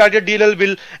 msvcrt.dll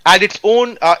will add its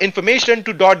own information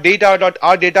to .data,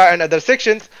 .rdata and other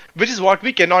sections, which is what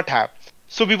we cannot have.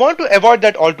 So we want to avoid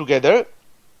that altogether,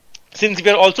 since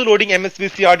we are also loading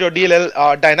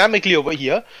msvcrt.dll dynamically over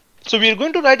here. So we are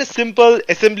going to write a simple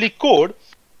assembly code.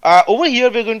 Over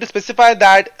here, we're going to specify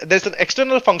that there's an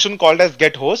external function called as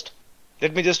getHost.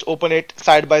 Let me just open it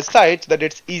side by side so that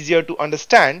it's easier to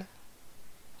understand,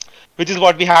 which is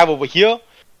what we have over here.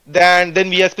 Then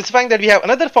we are specifying that we have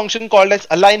another function called as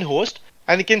alignHost,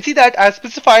 and you can see that I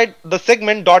specified the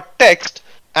segment.text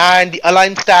and the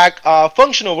align stack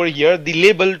function over here, the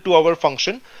label to our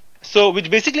function. So which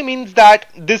basically means that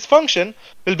this function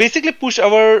will basically push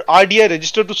our RDI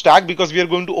register to stack, because we are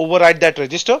going to override that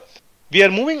register. We are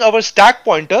moving our stack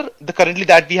pointer, the currently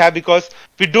that we have, because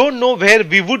we don't know where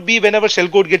we would be whenever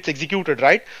shellcode gets executed,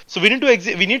 right? So we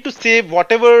need to save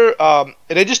whatever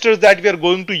registers that we are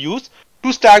going to use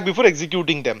to stack before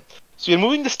executing them. So we are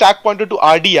moving the stack pointer to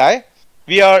RDI.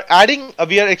 We are adding,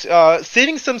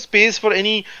 saving some space for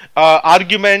any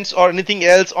arguments or anything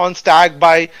else on stack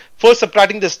by first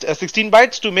subtracting the 16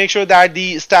 bytes to make sure that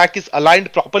the stack is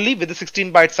aligned properly with the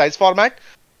 16 byte size format.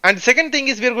 And the second thing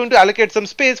is we are going to allocate some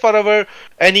space for our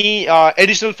any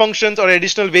additional functions or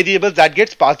additional variables that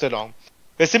gets passed along.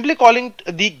 We're simply calling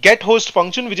the getHost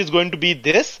function, which is going to be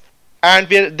this, and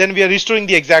then we are restoring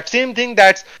the exact same thing,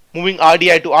 that's moving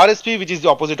RDI to RSP, which is the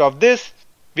opposite of this.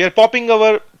 We are popping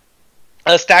our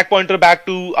stack pointer back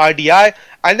to RDI,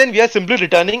 and then we are simply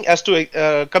returning as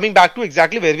to coming back to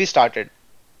exactly where we started.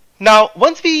 Now,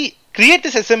 once we create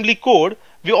this assembly code,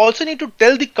 we also need to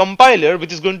tell the compiler,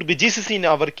 which is going to be GCC in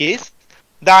our case,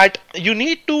 that you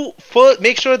need to first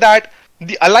make sure that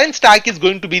the align stack is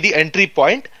going to be the entry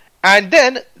point, and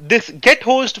then this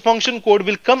getHost function code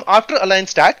will come after align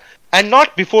stack and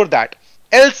not before that.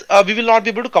 Else we will not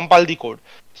be able to compile the code.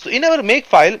 So in our make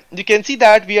file, you can see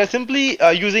that we are simply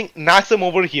using NASM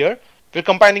over here. We're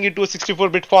compiling it to a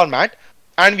 64-bit format,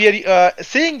 and we are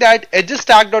saying that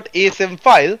edgesstack.asm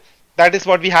file, that is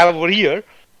what we have over here,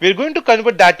 we're going to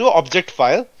convert that to an object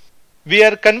file. We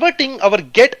are converting our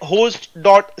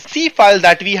getHost.c file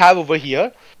that we have over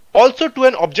here also to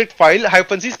an object file.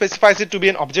 -c specifies it to be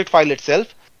an object file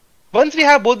itself. Once we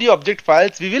have both the object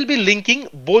files, we will be linking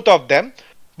both of them.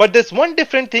 But there's one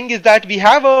different thing, is that we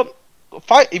have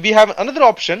another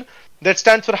option that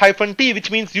stands for -t,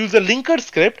 which means use a linker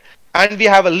script, and we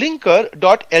have a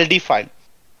linker.ld file.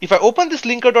 If I open this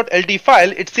linker.ld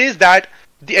file, it says that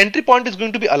the entry point is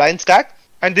going to be align stack,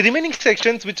 and the remaining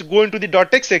sections which go into the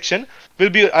 .text section will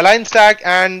be align stack,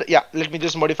 and yeah, let me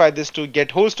just modify this to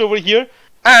getHost over here,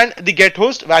 and the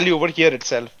getHost value over here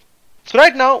itself. So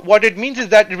right now what it means is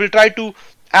that it will try to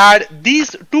add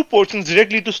these two portions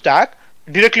directly to stack,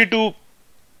 to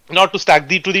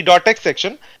the .text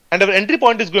section, and our entry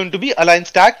point is going to be align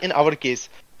stack in our case,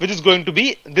 which is going to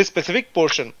be this specific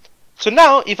portion. So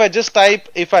now if I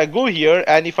go here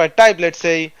and if I type, let's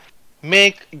say,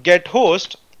 make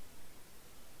getHost,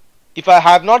 if I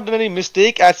have not done any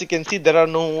mistake, as you can see, there are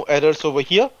no errors over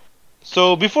here.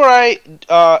 So before I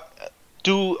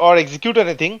do or execute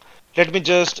anything, let me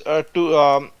just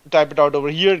type it out over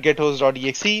here,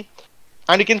 getHost.exe,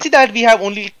 and you can see that we have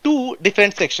only two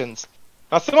different sections.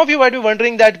 Now some of you might be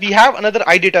wondering that we have another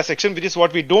iData section, which is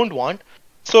what we don't want.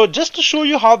 So just to show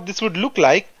you how this would look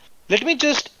like, let me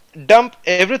just dump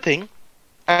everything,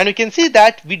 and you can see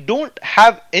that we don't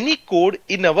have any code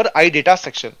in our iData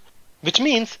section. which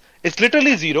means it's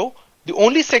literally 0. The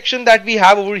only section that we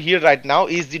have over here right now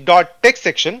is the .text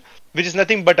section, which is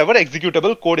nothing but our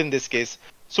executable code in this case.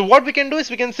 So what we can do is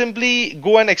we can simply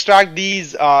go and extract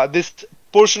this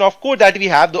portion of code that we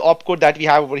have, the opcode that we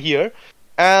have over here.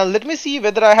 And let me see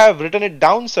whether I have written it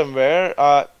down somewhere.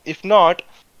 If not,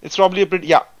 it's probably a pretty,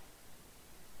 yeah.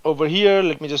 Over here,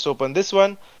 let me just open this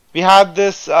one. We have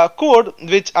this code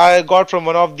which I got from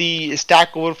one of the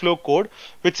Stack Overflow code,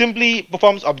 which simply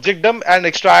performs object dump and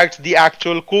extracts the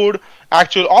actual code,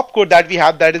 actual opcode that we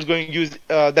have, that is going to use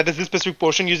that is this specific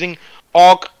portion using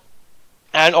awk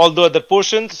and all the other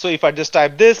portions. So if I just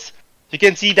type this, you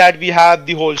can see that we have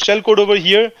the whole shell code over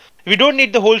here. We don't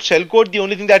need the whole shell code. The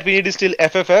only thing that we need is still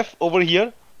FFF over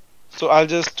here. So I'll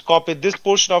just copy this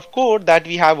portion of code that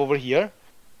we have over here,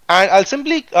 and I'll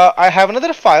simply I have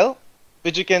another file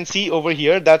which you can see over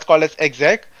here that's called as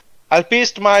exec. I'll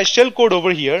paste my shell code over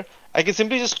here. I can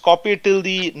simply just copy it till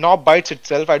the knob bytes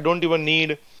itself. I don't even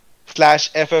need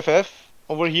 /fff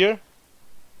over here.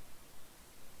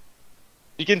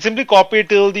 You can simply copy it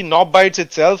till the knob bytes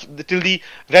itself, till the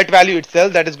ret value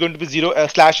itself, that is going to be 0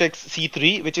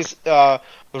 /xc3, which is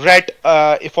ret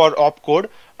for opcode.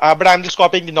 But I'm just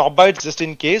copying the knob bytes just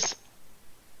in case.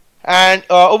 And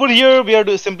over here we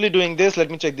are simply doing this. Let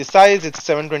me check the size. It's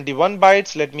 721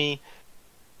 bytes. Let me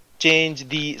change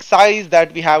the size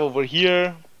that we have over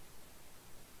here.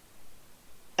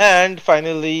 And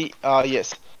finally,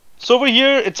 yes. So over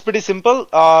here it's pretty simple.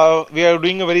 We are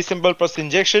doing a very simple process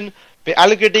injection. We're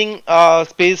allocating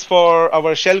space for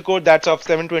our shell code that's of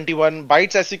 721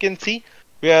 bytes, as you can see.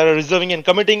 We are reserving and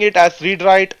committing it as read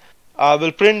write.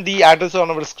 We'll print the address on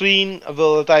our screen.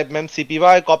 We'll type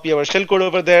memcpy, copy our shell code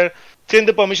over there, change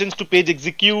the permissions to page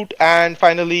execute, and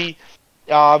finally,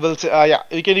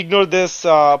 you can ignore this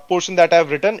portion that I've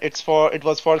written. It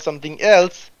was for something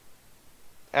else,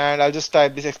 and I'll just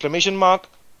type this exclamation mark.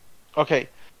 Okay,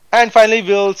 and finally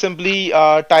we'll simply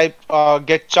type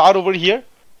get char over here,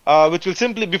 which will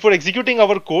simply, before executing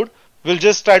our code, we'll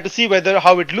just try to see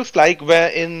how it looks like where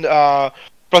in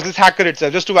process hacker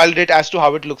itself, just to validate as to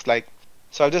how it looks like.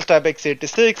 So I'll just type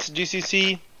x86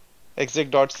 gcc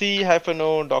exec.c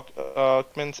 -o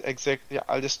documents exec. Yeah,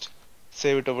 I'll just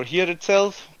save it over here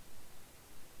itself.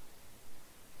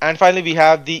 And finally we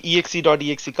have the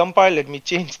exe.exe compile. Let me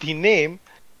change the name,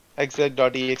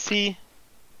 exec.exe.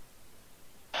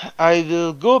 I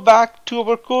will go back to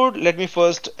our code. Let me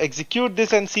first execute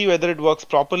this and see whether it works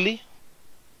properly.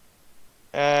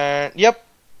 And yep,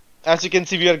 as you can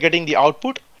see, we are getting the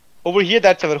output over here.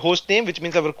 That's our host name, which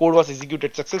means our code was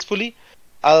executed successfully.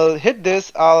 I'll hit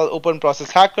this. I'll open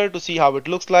process hacker to see how it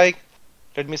looks like.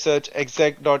 Let me search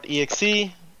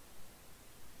exec.exe.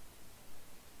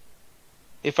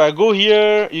 If I go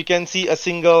here, you can see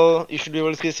you should be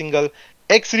able to see a single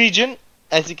X region,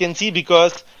 as you can see,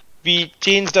 because we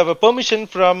changed our permission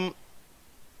from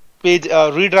page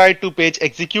read write to page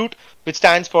execute, which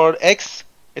stands for X.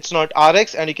 It's not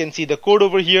RX, and you can see the code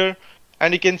over here,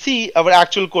 and you can see our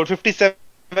actual code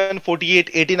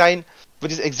 574889,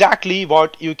 which is exactly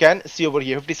what you can see over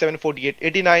here,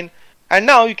 574889. And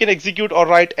now you can execute or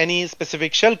write any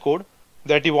specific shell code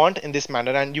that you want in this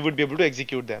manner, and you would be able to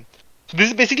execute them. So this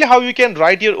is basically how you can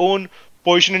write your own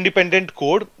position independent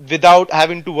code without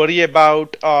having to worry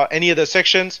about any other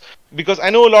sections, because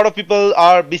I know a lot of people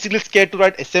are basically scared to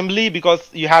write assembly because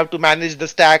you have to manage the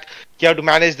stack, you have to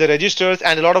manage the registers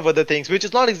and a lot of other things, which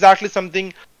is not exactly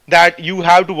something that you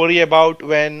have to worry about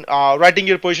when writing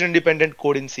your position independent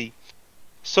code in C.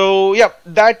 So yeah,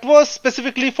 that was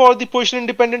specifically for the position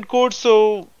independent code.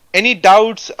 So any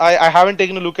doubts, I haven't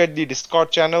taken a look at the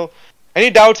Discord channel. Any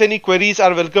doubts, any queries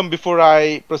are welcome before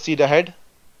I proceed ahead.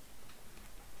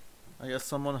 I guess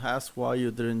someone asked why you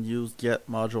didn't use get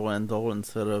module endl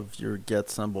instead of your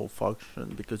get symbol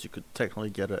function, because you could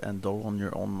technically get an endl on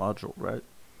your own module, right?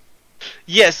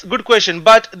 Yes, good question.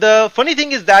 But the funny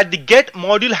thing is that the get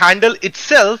module handle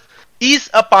itself is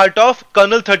a part of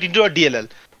kernel32.dll,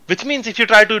 which means if you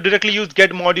try to directly use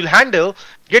get module handle,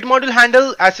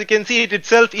 as you can see, it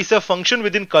itself is a function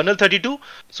within kernel32.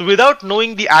 So without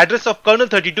knowing the address of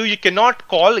kernel32, you cannot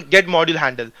call get module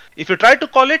handle. If you try to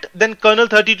call it, then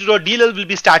kernel32.dll will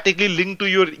be statically linked to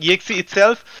your exe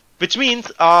itself, which means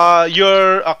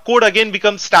your code again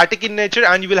becomes static in nature,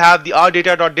 and you will have the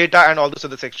rdata.data and all those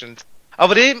other sections.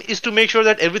 Our aim is to make sure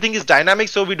that everything is dynamic,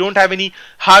 so we don't have any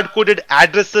hard-coded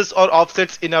addresses or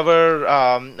offsets in our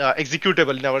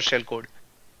executable, in our shell code.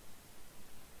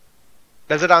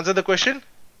 Does that answer the question?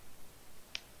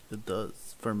 It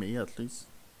does, for me at least.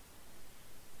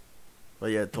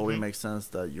 But yeah, it totally makes sense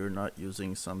that you're not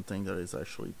using something that is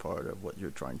actually part of what you're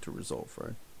trying to resolve,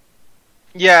 right?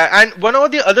 Yeah, and one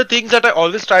of the other things that I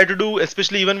always try to do,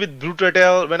 especially even with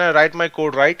BruteRTL, when I write my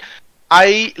code, right,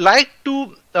 I like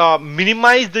to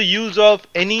minimize the use of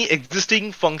any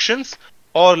existing functions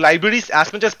or libraries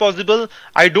as much as possible.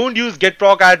 I don't use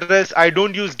getProc address. I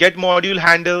don't use getModule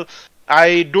handle.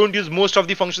 I don't use most of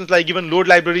the functions like even load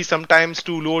library sometimes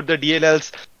to load the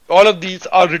DLLs. All of these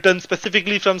are written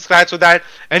specifically from scratch so that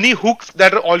any hooks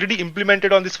that are already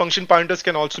implemented on these function pointers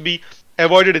can also be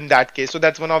avoided in that case. So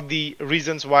that's one of the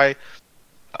reasons why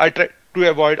I try to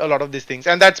avoid a lot of these things,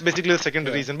 and that's basically the second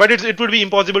Yeah. reason. But it would be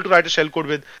impossible to write a shell code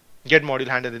with get module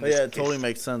handle in But this yeah, it totally case.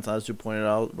 makes sense. As you pointed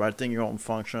out, writing your own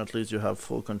function, at least you have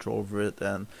full control over it.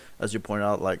 And as you pointed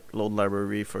out, like load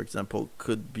library, for example,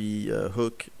 could be a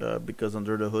hook because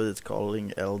under the hood it's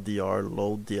calling LDR,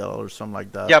 load DL, or something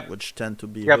like that, Yep. which tend to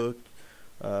be Yep. hooked.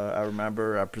 I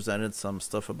remember I presented some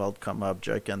stuff about comma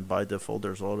object, and by default,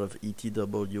 there's a lot of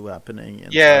ETW happening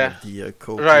inside Yeah. of the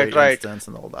co-create Right. Right. instance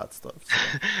and all that stuff. So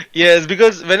Yes,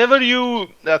 because whenever you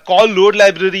call load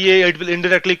library A, it will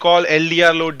indirectly call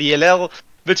LDR load DLL,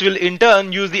 which will in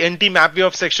turn use the NT map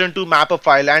of section to map a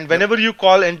file. And yep, whenever you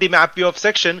call NT map of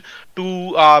section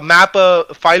to map a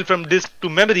file from disk to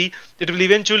memory, it will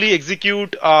eventually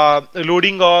execute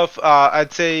loading of,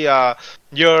 I'd say,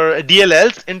 your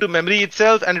DLLs into memory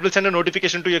itself, and it will send a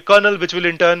notification to your kernel, which will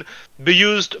in turn be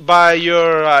used by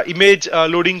your image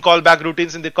loading callback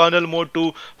routines in the kernel mode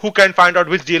to who can find out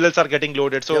which DLLs are getting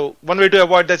loaded. yep, So one way to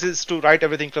avoid this is to write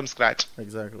everything from scratch.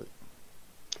 exactly.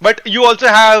 But you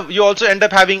also end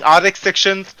up having RX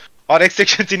sections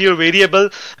in your variable,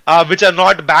 which are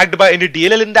not backed by any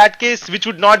DLL in that case, which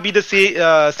would not be the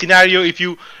scenario if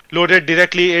you loaded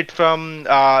directly it from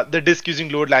the disk using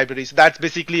load library. So that's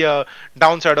basically a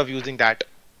downside of using that.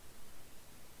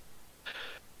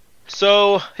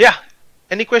 So yeah,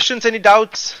 any questions, any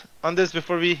doubts on this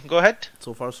before we go ahead?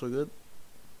 So far, so good.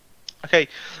 Okay,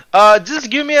 just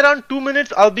give me around 2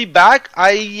 minutes. I'll be back.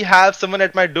 I have someone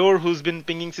at my door who's been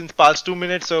pinging since past 2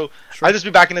 minutes, so I'll Sure. just be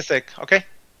back in a sec. Okay.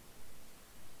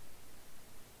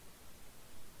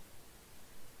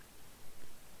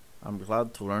 I'm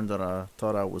glad to learn that I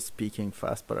thought I was speaking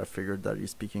fast, but I figured that you're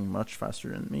speaking much faster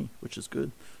than me, which is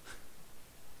good.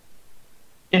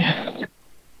 Yeah.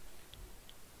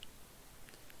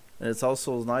 And it's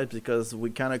also nice because we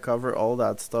kind of cover all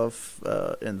that stuff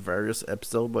in various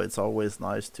episodes, but it's always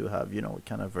nice to have,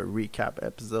 kind of a recap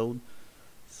episode.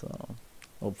 So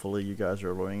hopefully you guys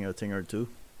are learning a thing or two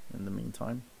in the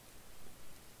meantime.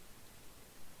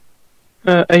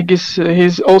 I guess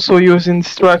he's also using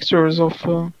structures of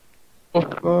uh,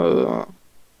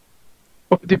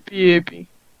 of the PAP.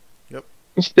 Yep.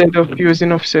 Instead of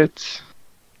using offsets.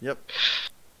 Yep.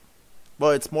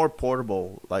 Well, it's more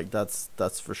portable, like that's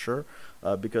for sure.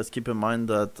 Because keep in mind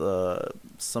that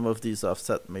some of these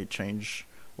offset may change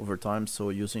over time, so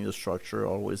using the structure,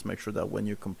 always make sure that when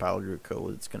you compile your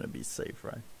code, it's gonna be safe,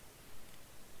 right?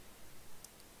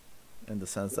 In the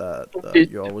sense that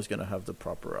you're always gonna have the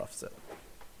proper offset.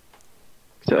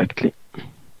 Exactly.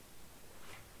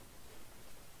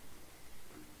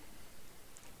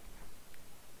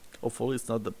 Hopefully, it's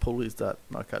not the police that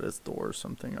knock at his door or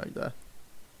something like that.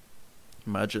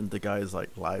 Imagine the guy is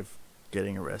like live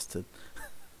getting arrested.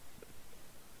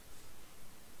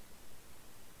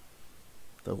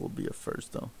 That will be a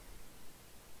first, though.